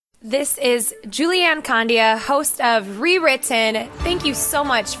This is Julianne Condia, host of Rewritten. Thank you so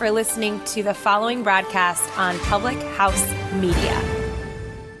much for listening to the following broadcast on Public House Media.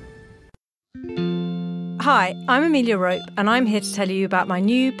 Hi, I'm Amelia Rope, and I'm here to tell you about my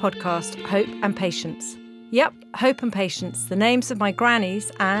new podcast, Hope and Patience. Yep, Hope and Patience, the names of my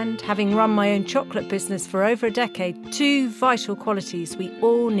grannies, and having run my own chocolate business for over a decade, two vital qualities we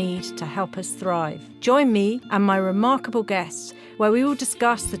all need to help us thrive. Join me and my remarkable guests, where we will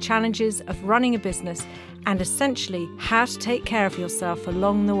discuss the challenges of running a business and essentially how to take care of yourself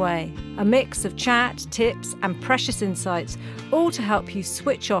along the way. A mix of chat, tips, and precious insights, all to help you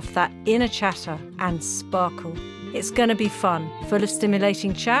switch off that inner chatter and sparkle. It's going to be fun, full of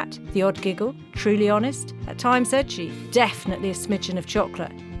stimulating chat, the odd giggle, truly honest, at times edgy, definitely a smidgen of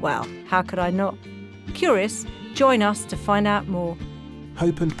chocolate. Well, how could I not? Curious? Join us to find out more.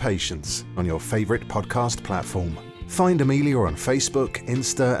 Hope and Patience on your favourite podcast platform. Find Amelia on Facebook,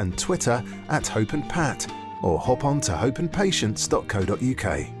 Insta and Twitter at Hope and Pat, or hop on to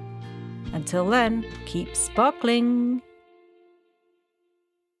hopeandpatience.co.uk. Until then, keep sparkling.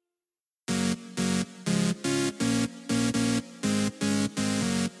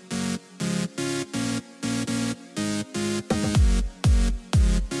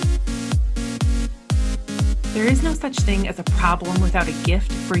 There is no such thing as a problem without a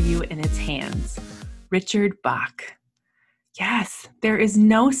gift for you in its hands. Richard Bach. Yes, there is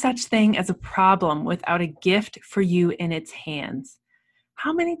no such thing as a problem without a gift for you in its hands.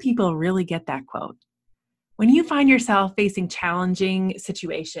 How many people really get that quote? When you find yourself facing challenging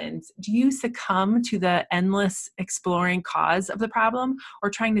situations, do you succumb to the endless exploring cause of the problem or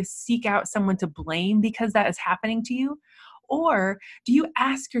trying to seek out someone to blame because that is happening to you? Or do you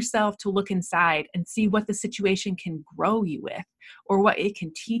ask yourself to look inside and see what the situation can grow you with or what it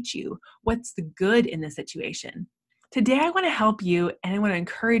can teach you? What's the good in the situation? Today, I want to help you and I want to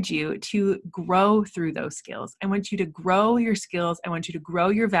encourage you to grow through those skills. I want you to grow your skills. I want you to grow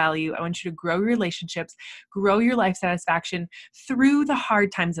your value. I want you to grow your relationships, grow your life satisfaction through the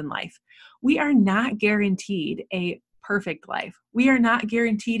hard times in life. We are not guaranteed a perfect life. We are not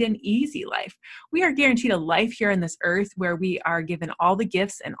guaranteed an easy life. We are guaranteed a life here on this earth where we are given all the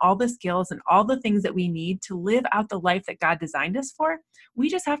gifts and all the skills and all the things that we need to live out the life that God designed us for. We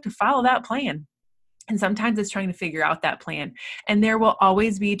just have to follow that plan. And sometimes it's trying to figure out that plan. And there will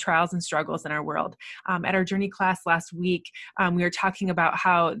always be trials and struggles in our world. At our journey class last week, we were talking about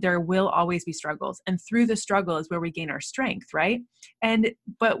how there will always be struggles. And through the struggle is where we gain our strength, right?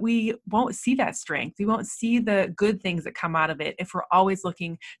 But we won't see that strength. We won't see the good things that come out of it if we're always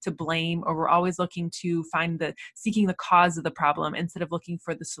looking to blame or we're always looking to seeking the cause of the problem instead of looking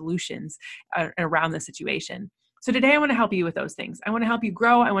for the solutions around the situation. So today I want to help you with those things. I want to help you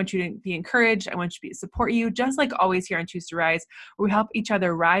grow. I want you to be encouraged. I want you to support you, just like always here on Choose to Rise, where we help each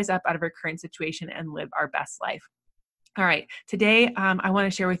other rise up out of our current situation and live our best life. All right. Today, I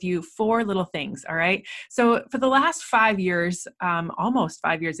want to share with you 4 little things. All right. So for the last 5 years, almost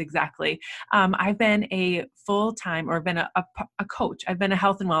 5 years exactly, I've been a full-time or been a coach. I've been a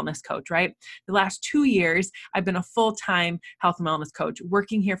health and wellness coach, right? The last 2 years, I've been a full-time health and wellness coach,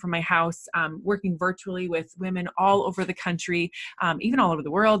 working here from my house, working virtually with women all over the country, even all over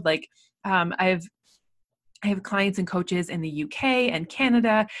the world. I have clients and coaches in the UK and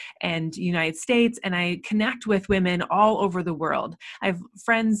Canada and United States, and I connect with women all over the world. I have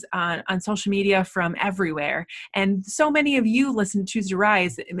friends on social media from everywhere, and so many of you listen to Choose to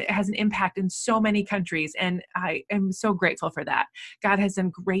Rise. It has an impact in so many countries, and I am so grateful for that. God has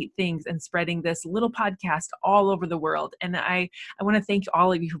done great things in spreading this little podcast all over the world, and I want to thank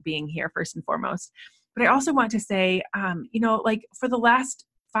all of you for being here first and foremost. But I also want to say, for the last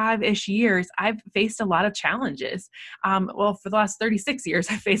 5-ish years, I've faced a lot of challenges. For the last 36 years,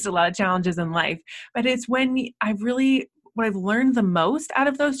 I've faced a lot of challenges in life. But it's when what I've learned the most out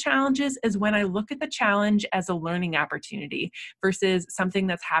of those challenges is when I look at the challenge as a learning opportunity versus something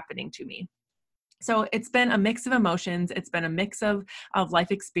that's happening to me. So it's been a mix of emotions. It's been a mix of life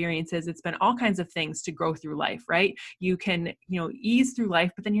experiences. It's been all kinds of things to grow through life, right? You can, ease through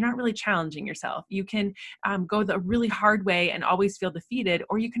life, but then you're not really challenging yourself. You can go the really hard way and always feel defeated,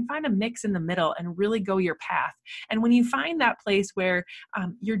 or you can find a mix in the middle and really go your path. And when you find that place where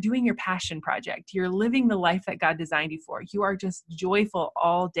you're doing your passion project, you're living the life that God designed you for, you are just joyful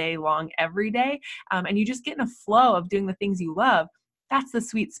all day long, every day, and you just get in a flow of doing the things you love, that's the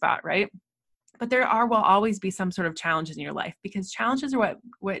sweet spot, right? But will always be some sort of challenges in your life, because challenges are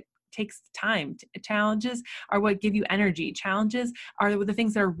what takes time. Challenges are what give you energy. Challenges are the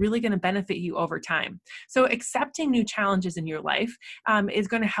things that are really going to benefit you over time. So accepting new challenges in your life is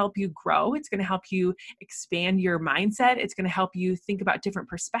going to help you grow. It's going to help you expand your mindset. It's going to help you think about different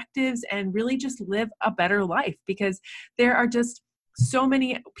perspectives and really just live a better life, because there are just so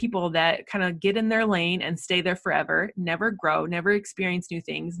many people that kind of get in their lane and stay there forever, never grow, never experience new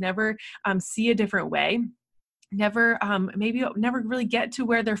things, never see a different way. Never really get to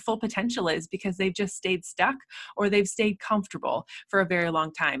where their full potential is because they've just stayed stuck or they've stayed comfortable for a very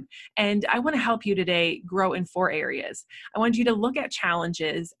long time. And I want to help you today grow in 4 areas. I want you to look at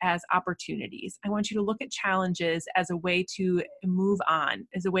challenges as opportunities. I want you to look at challenges as a way to move on,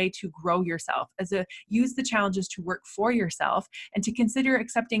 as a way to grow yourself, use the challenges to work for yourself, and to consider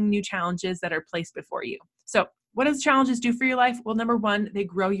accepting new challenges that are placed before you. So what does challenges do for your life? Well, number 1, they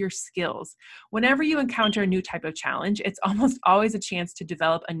grow your skills. Whenever you encounter a new type of challenge, it's almost always a chance to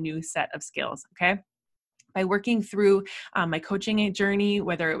develop a new set of skills, okay? By working through my coaching journey,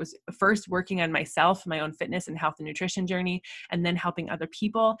 whether it was first working on myself, my own fitness and health and nutrition journey, and then helping other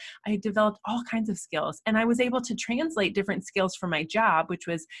people, I developed all kinds of skills. And I was able to translate different skills from my job, which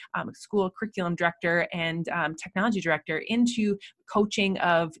was school curriculum director and technology director, into coaching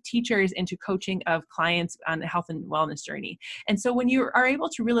of teachers, into coaching of clients on a health and wellness journey. And so when you are able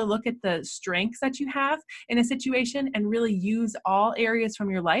to really look at the strengths that you have in a situation and really use all areas from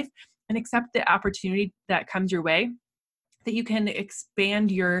your life, and accept the opportunity that comes your way, that you can expand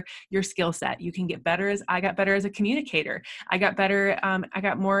your skill set. You can get better. I got better as a communicator. I got better. I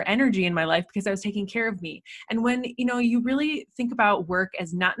got more energy in my life because I was taking care of me. And when, you really think about work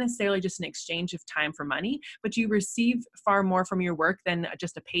as not necessarily just an exchange of time for money, but you receive far more from your work than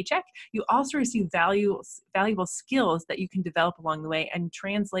just a paycheck, you also receive valuable skills that you can develop along the way and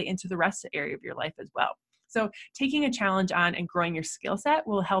translate into the rest of the area of your life as well. So taking a challenge on and growing your skill set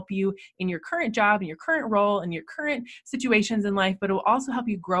will help you in your current job, in your current role, in your current situations in life, but it will also help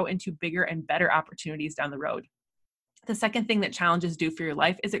you grow into bigger and better opportunities down the road. The second thing that challenges do for your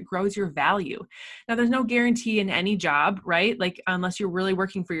life is it grows your value. Now, there's no guarantee in any job, right? Like, unless you're really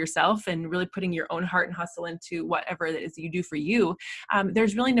working for yourself and really putting your own heart and hustle into whatever it is you do for you,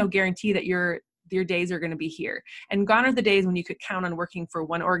 there's really no guarantee that your days are going to be here. And gone are the days when you could count on working for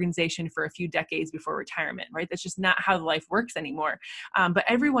one organization for a few decades before retirement, right? That's just not how life works anymore. But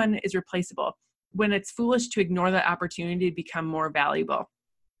everyone is replaceable. When it's foolish to ignore that opportunity to become more valuable.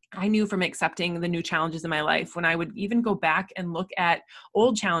 I knew from accepting the new challenges in my life, when I would even go back and look at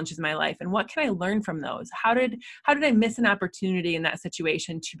old challenges in my life and what can I learn from those? How did I miss an opportunity in that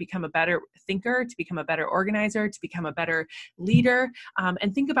situation to become a better thinker, to become a better organizer, to become a better leader,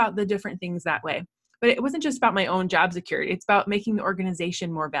 and think about the different things that way. But it wasn't just about my own job security. It's about making the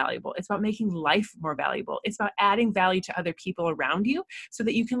organization more valuable. It's about making life more valuable. It's about adding value to other people around you so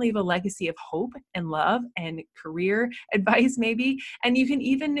that you can leave a legacy of hope and love and career advice maybe. And you can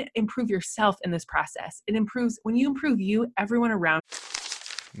even improve yourself in this process. It improves, when you improve you, everyone around.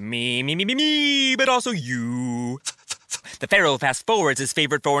 Me, but also you. The Pharaoh fast forwards his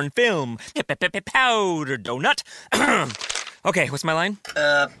favorite foreign film, Powder Donut. Okay, what's my line?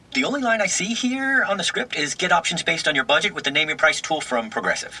 The only line I see here on the script is get options based on your budget with the Name Your Price tool from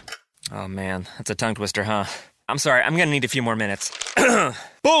Progressive. Oh man, that's a tongue twister, huh? I'm sorry, I'm gonna need a few more minutes.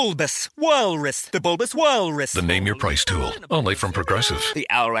 Bulbous Walrus, the Bulbous Walrus. The Name Your Price tool, only from Progressive. The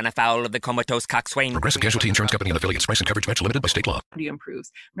owl ran afoul of the comatose coxswain. Progressive Casualty Insurance Company and affiliates. Price and coverage match limited by state law. You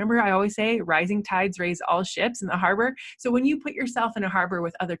improves. Remember, I always say rising tides raise all ships in the harbor. So when you put yourself in a harbor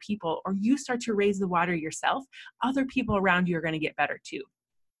with other people, or you start to raise the water yourself, other people around you are going to get better too.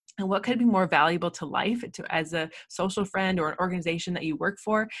 And what could be more valuable to life, as a social friend or an organization that you work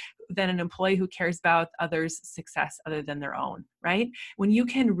for, than an employee who cares about others' success other than their own, right? When you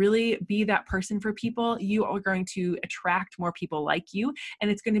can really be that person for people, you are going to attract more people like you, and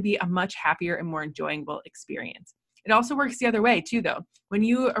it's going to be a much happier and more enjoyable experience. It also works the other way too, though. When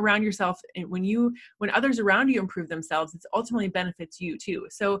you around yourself, when others around you improve themselves, it ultimately benefits you too.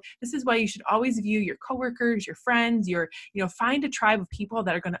 So this is why you should always view your coworkers, your friends, find a tribe of people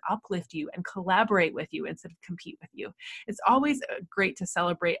that are going to uplift you and collaborate with you instead of compete with you. It's always great to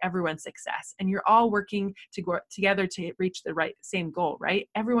celebrate everyone's success, and you're all working together to reach the same goal, right?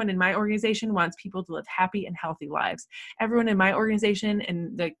 Everyone in my organization wants people to live happy and healthy lives. Everyone in my organization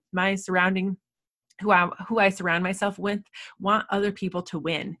and my surrounding, who I surround myself with, want other people to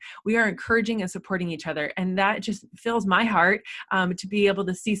win. We are encouraging and supporting each other. And that just fills my heart to be able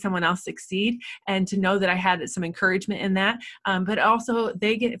to see someone else succeed and to know that I had some encouragement in that. But also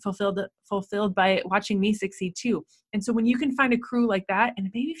they get fulfilled fulfilled by watching me succeed too. And so when you can find a crew like that, and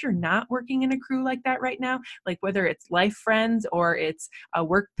maybe if you're not working in a crew like that right now, like whether it's life friends or it's a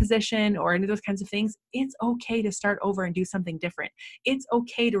work position or any of those kinds of things, it's okay to start over and do something different. It's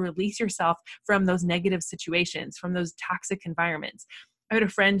okay to release yourself from those negative situations, from those toxic environments. I had a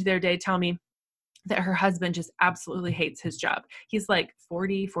friend the other day tell me that her husband just absolutely hates his job. He's like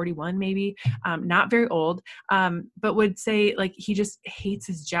 40, 41 maybe, not very old, but would say like he just hates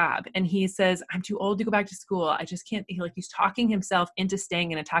his job. And he says, I'm too old to go back to school. I just can't. He's talking himself into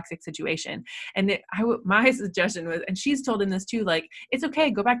staying in a toxic situation. And my suggestion was, and she's told him this too, like, it's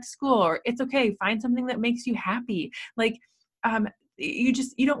okay, go back to school, or it's okay, find something that makes you happy. Like, you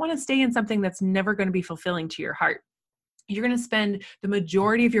don't want to stay in something that's never going to be fulfilling to your heart. You're going to spend the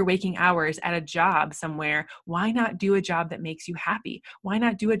majority of your waking hours at a job somewhere. Why not do a job that makes you happy? Why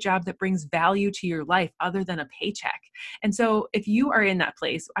not do a job that brings value to your life other than a paycheck? And so if you are in that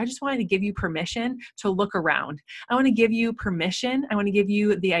place, I just wanted to give you permission to look around. I want to give you permission. I want to give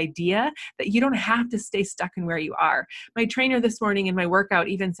you the idea that you don't have to stay stuck in where you are. My trainer this morning in my workout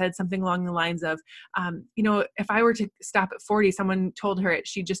even said something along the lines of, if I were to stop at 40, someone told her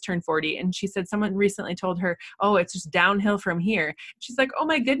she just turned 40. And she said someone recently told her, oh, it's just downhill from here. She's like, oh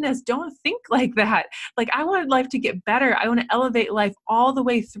my goodness, don't think like that. Like, I want life to get better. I want to elevate life all the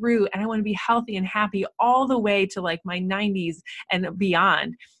way through, and I want to be healthy and happy all the way to like my 90s and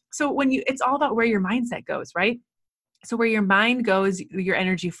beyond. So it's all about where your mindset goes, right? So where your mind goes, your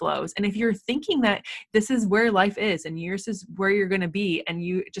energy flows. And if you're thinking that this is where life is and yours is where you're going to be, and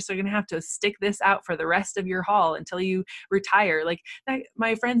you just are going to have to stick this out for the rest of your haul until you retire, like that,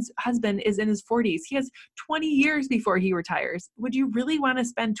 my friend's husband is in his 40s. He has 20 years before he retires. Would you really want to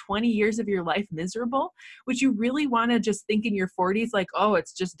spend 20 years of your life miserable? Would you really want to just think in your 40s, like, oh,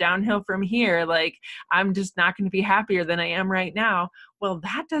 it's just downhill from here. Like, I'm just not going to be happier than I am right now. Well,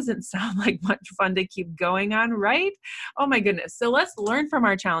 that doesn't sound like much fun to keep going on, right? Oh my goodness. So let's learn from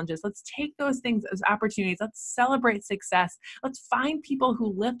our challenges. Let's take those things as opportunities. Let's celebrate success. Let's find people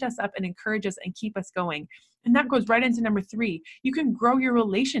who lift us up and encourage us and keep us going. And that goes right into number 3. You can grow your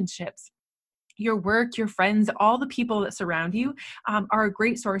relationships. Your work, your friends, all the people that surround you are a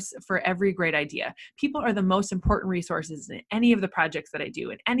great source for every great idea. People are the most important resources in any of the projects that I do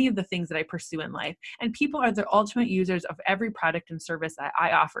and any of the things that I pursue in life. And people are the ultimate users of every product and service that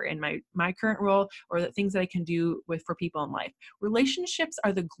I offer in my current role, or the things that I can do for people in life. Relationships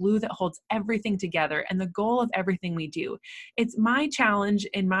are the glue that holds everything together and the goal of everything we do. It's my challenge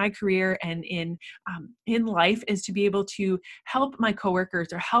in my career and in life is to be able to help my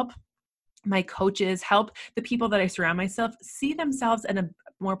coworkers or help my coaches, help the people that I surround myself see themselves in a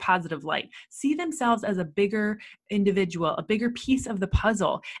more positive light, see themselves as a bigger individual, a bigger piece of the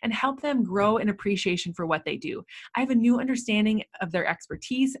puzzle, and help them grow in appreciation for what they do. I have a new understanding of their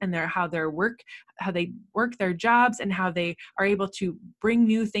expertise and how they work their jobs, and how they are able to bring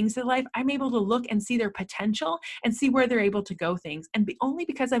new things to life. I'm able to look and see their potential and see where they're able to go things. And only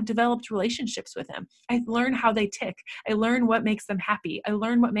because I've developed relationships with them. I learn how they tick. I learn what makes them happy. I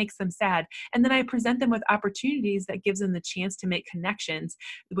learn what makes them sad. And then I present them with opportunities that gives them the chance to make connections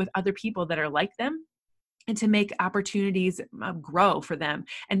with other people that are like them, and to make opportunities grow for them,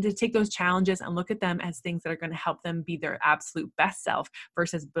 and to take those challenges and look at them as things that are going to help them be their absolute best self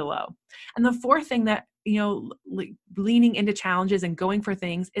versus below. And the fourth thing that, leaning into challenges and going for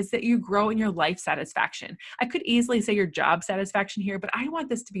things is that you grow in your life satisfaction. I could easily say your job satisfaction here, but I want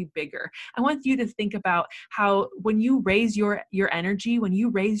this to be bigger. I want you to think about how when you raise your energy, when you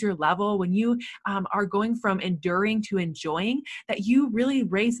raise your level, when you are going from enduring to enjoying, that you really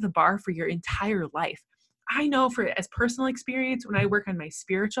raise the bar for your entire life. I know as personal experience, when I work on my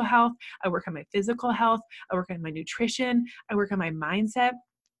spiritual health, I work on my physical health, I work on my nutrition, I work on my mindset,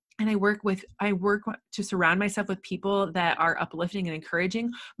 and I work to surround myself with people that are uplifting and encouraging,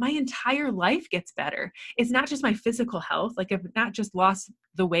 my entire life gets better. It's not just my physical health. Like, I've not just lost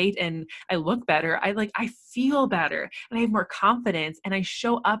the weight and I look better. I feel better, and I have more confidence, and I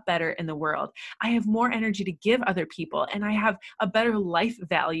show up better in the world. I have more energy to give other people, and I have a better life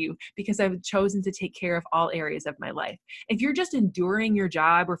value because I've chosen to take care of all areas of my life. If you're just enduring your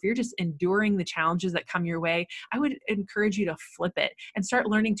job, or if you're just enduring the challenges that come your way, I would encourage you to flip it and start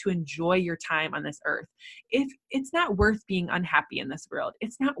learning to enjoy your time on this earth. If it's not worth being unhappy in this world,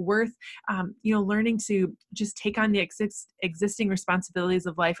 it's not worth, learning to just take on the existing responsibilities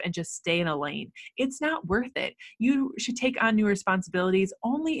of life and just stay in a lane. It's not worth it. You should take on new responsibilities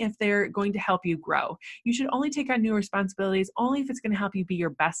only if they're going to help you grow. You should only take on new responsibilities only if it's going to help you be your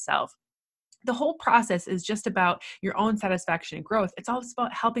best self. the whole process is just about your own satisfaction and growth. It's also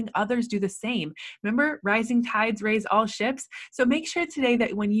about helping others do the same. Remember, rising tides raise all ships. So make sure today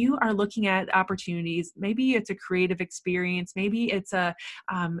that when you are looking at opportunities, maybe it's a creative experience, maybe it's a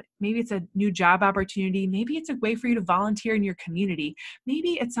new job opportunity, maybe it's a way for you to volunteer in your community,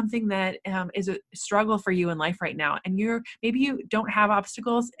 maybe it's something that is a struggle for you in life right now, and maybe you don't have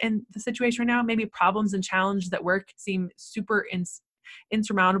obstacles in the situation right now. Maybe problems and challenges at work seem super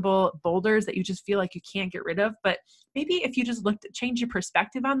insurmountable boulders that you just feel like you can't get rid of. But maybe if you just change your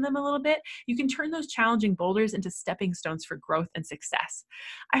perspective on them a little bit, you can turn those challenging boulders into stepping stones for growth and success.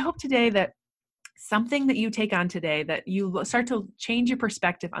 I hope today that something that you take on today, that you start to change your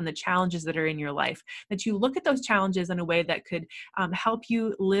perspective on the challenges that are in your life, that you look at those challenges in a way that could help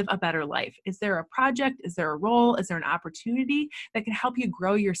you live a better life. Is there a project? Is there a role? Is there an opportunity that can help you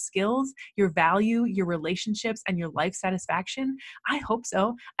grow your skills, your value, your relationships, and your life satisfaction? I hope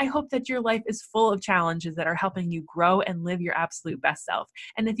so. I hope that your life is full of challenges that are helping you grow and live your absolute best self.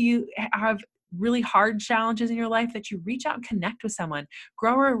 And if you have really hard challenges in your life, that you reach out and connect with someone,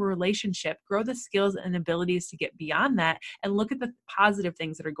 grow a relationship, grow the skills and abilities to get beyond that, and look at the positive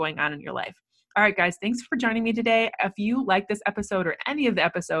things that are going on in your life. All right, guys, thanks for joining me today. If you like this episode or any of the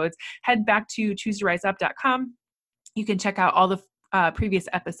episodes, head back to choosetouriseup.com. You can check out all the previous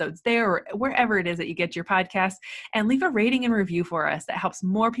episodes there or wherever it is that you get your podcast, and leave a rating and review for us. That helps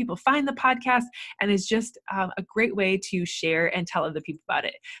more people find the podcast and is just a great way to share and tell other people about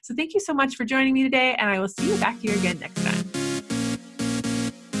it. So thank you so much for joining me today, and I will see you back here again next time.